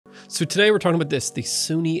So today we're talking about the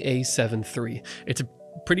Sony a7 III. It's a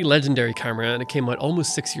pretty legendary camera and it came out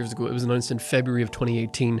almost 6 years ago. It was announced in February of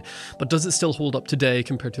 2018, but does it still hold up today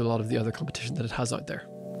compared to a lot of the other competition that it has out there?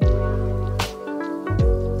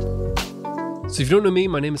 So if you don't know me,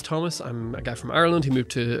 my name is Thomas. I'm a guy from Ireland who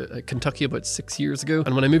moved to Kentucky about 6 years ago.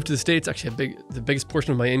 And when I moved to the States, actually the biggest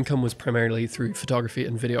portion of my income was primarily through photography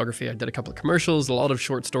and videography. I did a couple of commercials, a lot of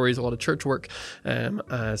short stories, a lot of church work,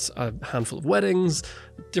 as a handful of weddings,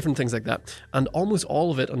 different things like that. And almost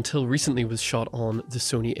all of it until recently was shot on the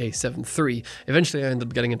Sony a7 III. Eventually I ended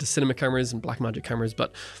up getting into cinema cameras and Blackmagic cameras,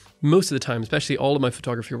 but most of the time, especially all of my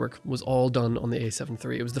photography work, was all done on the a7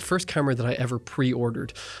 III. It was the first camera that I ever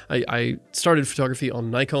pre-ordered. I started photography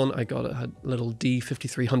on Nikon. I got a little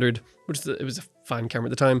D5300, it was a fine camera at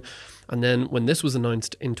the time. And then when this was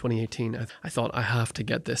announced in 2018, I thought I have to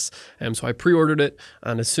get this. So I pre-ordered it,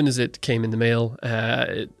 and as soon as it came in the mail,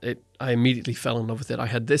 I immediately fell in love with it. I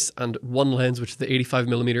had this and one lens, which is the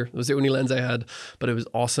 85mm. It was the only lens I had, but it was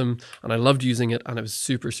awesome, and I loved using it, and it was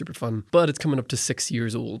super, super fun. But it's coming up to 6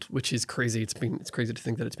 years old, which is crazy. It's crazy to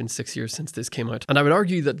think that it's been 6 years since this came out. And I would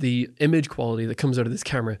argue that the image quality that comes out of this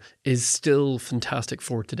camera is still fantastic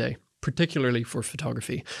for today, particularly for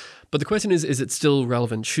photography. But the question is it still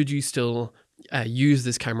relevant? Should you still use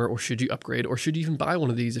this camera, or should you upgrade, or should you even buy one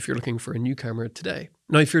of these if you're looking for a new camera today?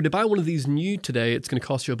 Now, if you're to buy one of these new today, it's going to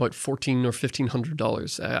cost you about $1,400 or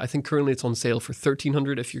 $1,500. I think currently it's on sale for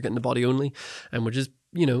 $1,300 if you're getting the body only, which is,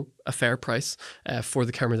 a fair price for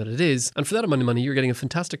the camera that it is. And for that amount of money, you're getting a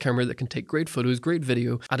fantastic camera that can take great photos, great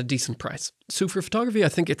video at a decent price. So for photography, I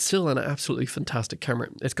think it's still an absolutely fantastic camera.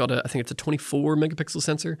 It's got I think it's a 24 megapixel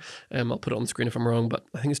sensor. I'll put it on the screen if I'm wrong, but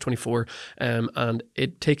I think it's 24. And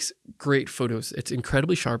it takes great photos. It's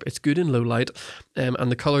incredibly sharp. It's good in low light.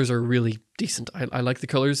 And the colors are really decent. I like the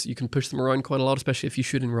colors. You can push them around quite a lot, especially if you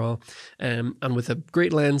shoot in RAW. And with a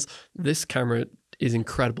great lens, this camera is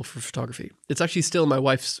incredible for photography. It's actually still my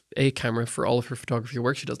wife's A camera for all of her photography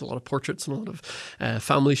work. She does a lot of portraits and a lot of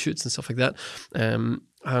family shoots and stuff like that.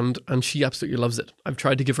 And she absolutely loves it. I've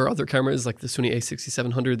tried to give her other cameras like the Sony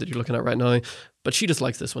a6700 that you're looking at right now, but she just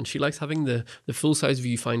likes this one. She likes having the full-size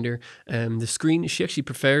viewfinder. The screen, she actually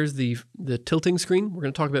prefers the tilting screen. We're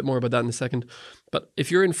going to talk a bit more about that in a second. But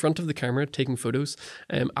if you're in front of the camera taking photos,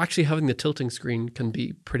 actually having the tilting screen can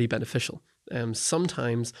be pretty beneficial.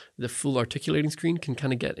 Sometimes the full articulating screen can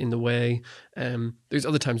kind of get in the way. There's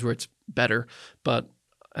other times where it's better, but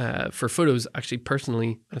for photos, actually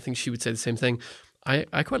personally, I think she would say the same thing.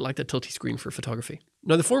 I quite like that tilty screen for photography.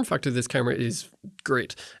 Now, the form factor of this camera is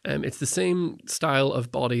great. It's the same style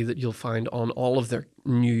of body that you'll find on all of their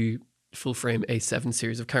new full-frame A7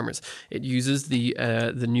 series of cameras. It uses the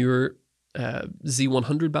newer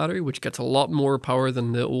Z100 battery, which gets a lot more power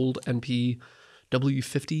than the old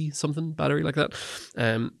NP-W50 something battery like that.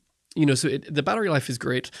 So the battery life is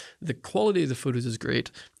great. The quality of the photos is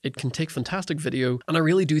great. It can take fantastic video. And I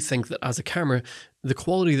really do think that as a camera, the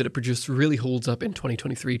quality that it produced really holds up in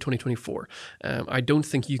 2023, 2024. I don't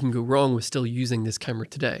think you can go wrong with still using this camera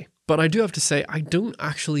today. But I do have to say, I don't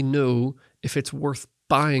actually know if it's worth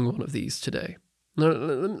buying one of these today. Now,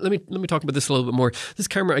 let me talk about this a little bit more. This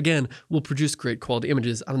camera, again, will produce great quality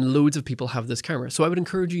images, and loads of people have this camera. So I would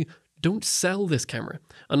encourage you, don't sell this camera.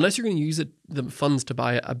 Unless you're going to use the funds to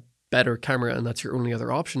buy a better camera and that's your only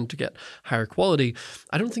other option to get higher quality,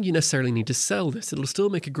 I don't think you necessarily need to sell this. It'll still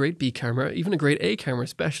make a great B camera, even a great A camera,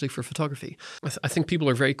 especially for photography. I think people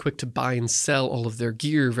are very quick to buy and sell all of their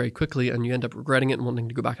gear very quickly, and you end up regretting it and wanting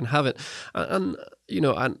to go back and have it. And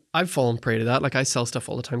I've fallen prey to that. Like, I sell stuff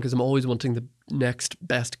all the time because I'm always wanting the next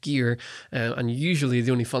best gear, and usually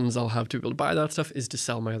the only funds I'll have to be able to buy that stuff is to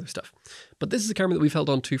sell my other stuff. But this is a camera that we've held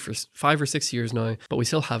on to for 5 or 6 years now, but we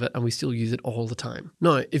still have it and we still use it all the time.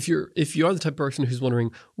 Now, if you are the type of person who's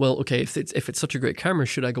wondering, well, okay, if it's such a great camera,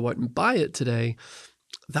 should I go out and buy it today?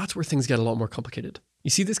 That's where things get a lot more complicated.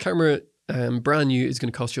 You see, this camera, brand new, is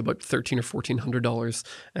going to cost you about $1,300 or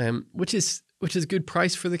 $1,400, which is a good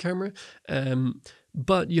price for the camera.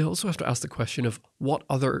 But you also have to ask the question of what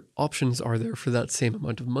other options are there for that same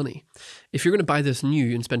amount of money. If you're going to buy this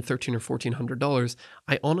new and spend $1,300 or $1,400,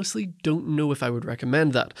 I honestly don't know if I would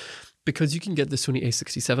recommend that, because you can get the Sony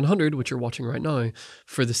a6700, which you're watching right now,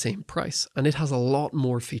 for the same price. And it has a lot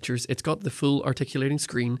more features. It's got the full articulating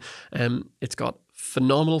screen. It's got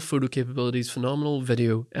phenomenal photo capabilities, phenomenal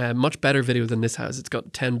video, much better video than this has. It's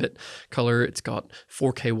got 10-bit color, it's got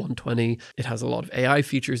 4K 120, it has a lot of AI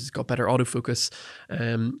features, it's got better autofocus.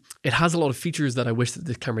 It has a lot of features that I wish that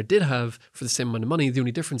the camera did have for the same amount of money. The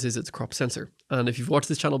only difference is it's a crop sensor. And if you've watched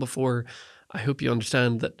this channel before, I hope you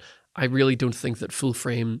understand that I really don't think that full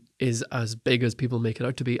frame is as big as people make it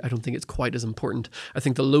out to be. I don't think it's quite as important. I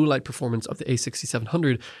think the low light performance of the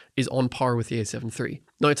a6700 is on par with the a7 III.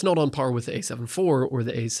 Now, it's not on par with the a7 IV or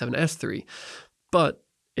the a7S III, but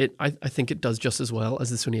I think it does just as well as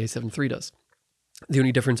the Sony a7 III does. The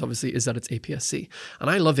only difference, obviously, is that it's APS-C. And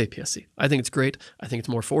I love APS-C. I think it's great. I think it's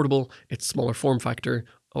more affordable. It's smaller form factor,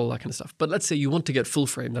 all that kind of stuff. But let's say you want to get full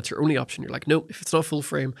frame. That's your only option. You're like, no, if it's not full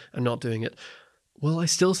frame, I'm not doing it. Well, I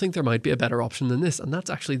still think there might be a better option than this, and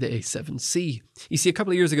that's actually the a7C. You see, a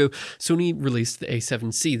couple of years ago, Sony released the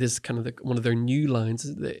a7C. This is kind of one of their new lines,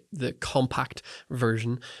 the compact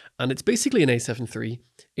version. And it's basically an a7 III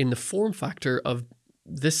in the form factor of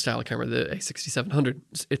this style of camera, the a6700.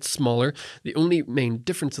 It's smaller. The only main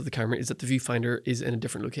difference of the camera is that the viewfinder is in a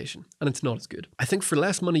different location, and it's not as good. I think for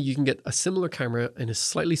less money, you can get a similar camera in a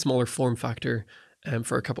slightly smaller form factor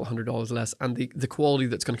for a couple $100 less, and the quality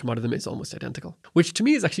that's going to come out of them is almost identical. Which to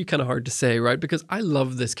me is actually kind of hard to say, right? Because I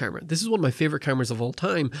love this camera. This is one of my favorite cameras of all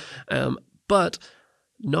time, but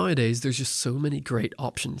nowadays, there's just so many great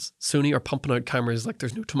options. Sony are pumping out cameras like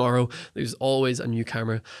there's no tomorrow. There's always a new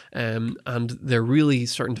camera, and they're really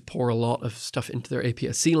starting to pour a lot of stuff into their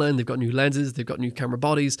APS-C line. They've got new lenses, they've got new camera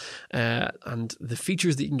bodies, and the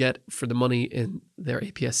features that you can get for the money in their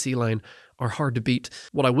APS-C line are hard to beat.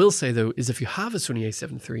 What I will say though is if you have a Sony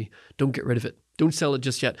a7 III, don't get rid of it. Don't sell it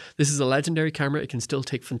just yet. This is a legendary camera. It can still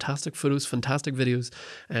take fantastic photos, fantastic videos.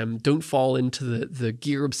 Don't fall into the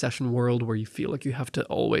gear obsession world where you feel like you have to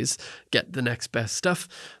always get the next best stuff.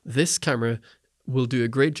 This camera will do a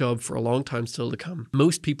great job for a long time still to come.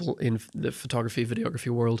 Most people in the photography, videography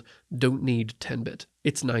world don't need 10-bit.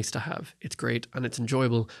 It's nice to have, it's great, and it's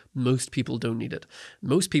enjoyable. Most people don't need it.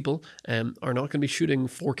 Most people are not going to be shooting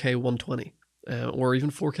 4K 120. Or even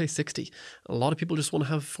 4K 60. A lot of people just want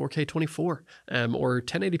to have 4K 24, or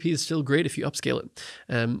 1080p is still great if you upscale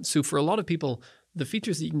it. So for a lot of people, the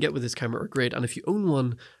features that you can get with this camera are great, and if you own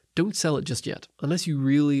one, don't sell it just yet. Unless you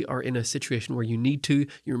really are in a situation where you need to,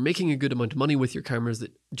 you're making a good amount of money with your cameras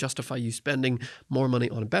that justify you spending more money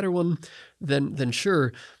on a better one, then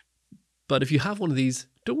sure. But if you have one of these,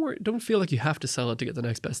 don't worry, don't feel like you have to sell it to get the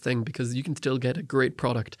next best thing, because you can still get a great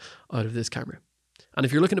product out of this camera. And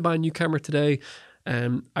if you're looking to buy a new camera today,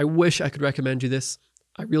 I wish I could recommend you this.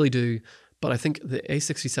 I really do. But I think the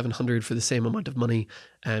a6700 for the same amount of money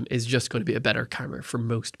is just going to be a better camera for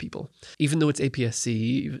most people. Even though it's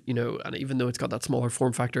APS-C, and even though it's got that smaller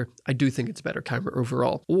form factor, I do think it's a better camera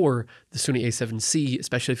overall. Or the Sony a7C,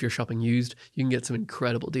 especially if you're shopping used, you can get some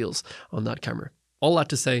incredible deals on that camera. All that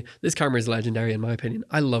to say, this camera is legendary in my opinion.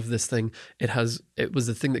 I love this thing. It was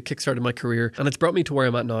the thing that kickstarted my career, and it's brought me to where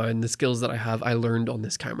I'm at now, and the skills that I have, I learned on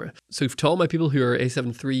this camera. So to all my people who are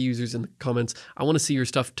a7 III users in the comments, I want to see your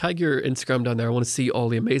stuff. Tag your Instagram down there. I want to see all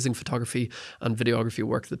the amazing photography and videography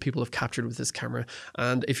work that people have captured with this camera.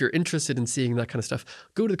 And if you're interested in seeing that kind of stuff,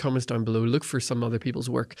 go to the comments down below, look for some other people's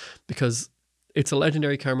work, because it's a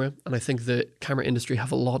legendary camera, and I think the camera industry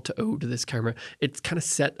have a lot to owe to this camera. It's kind of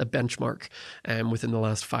set a benchmark within the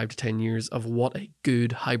last 5 to 10 years of what a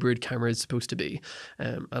good hybrid camera is supposed to be.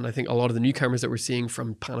 And I think a lot of the new cameras that we're seeing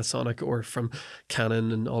from Panasonic or from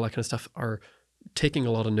Canon and all that kind of stuff are taking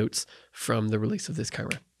a lot of notes from the release of this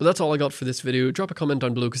camera. But that's all I got for this video. Drop a comment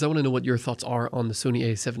down below because I want to know what your thoughts are on the Sony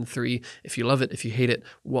a7 III. If you love it, if you hate it,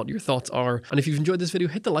 what your thoughts are. And if you've enjoyed this video,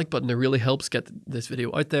 hit the like button. It really helps get this video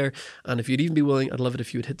out there. And if you'd even be willing, I'd love it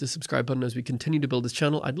if you would hit the subscribe button as we continue to build this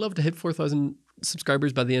channel. I'd love to hit 4,000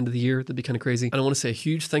 subscribers by the end of the year. That'd be kind of crazy. And I want to say a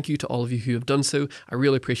huge thank you to all of you who have done so. I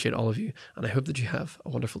really appreciate all of you, and I hope that you have a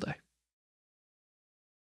wonderful day.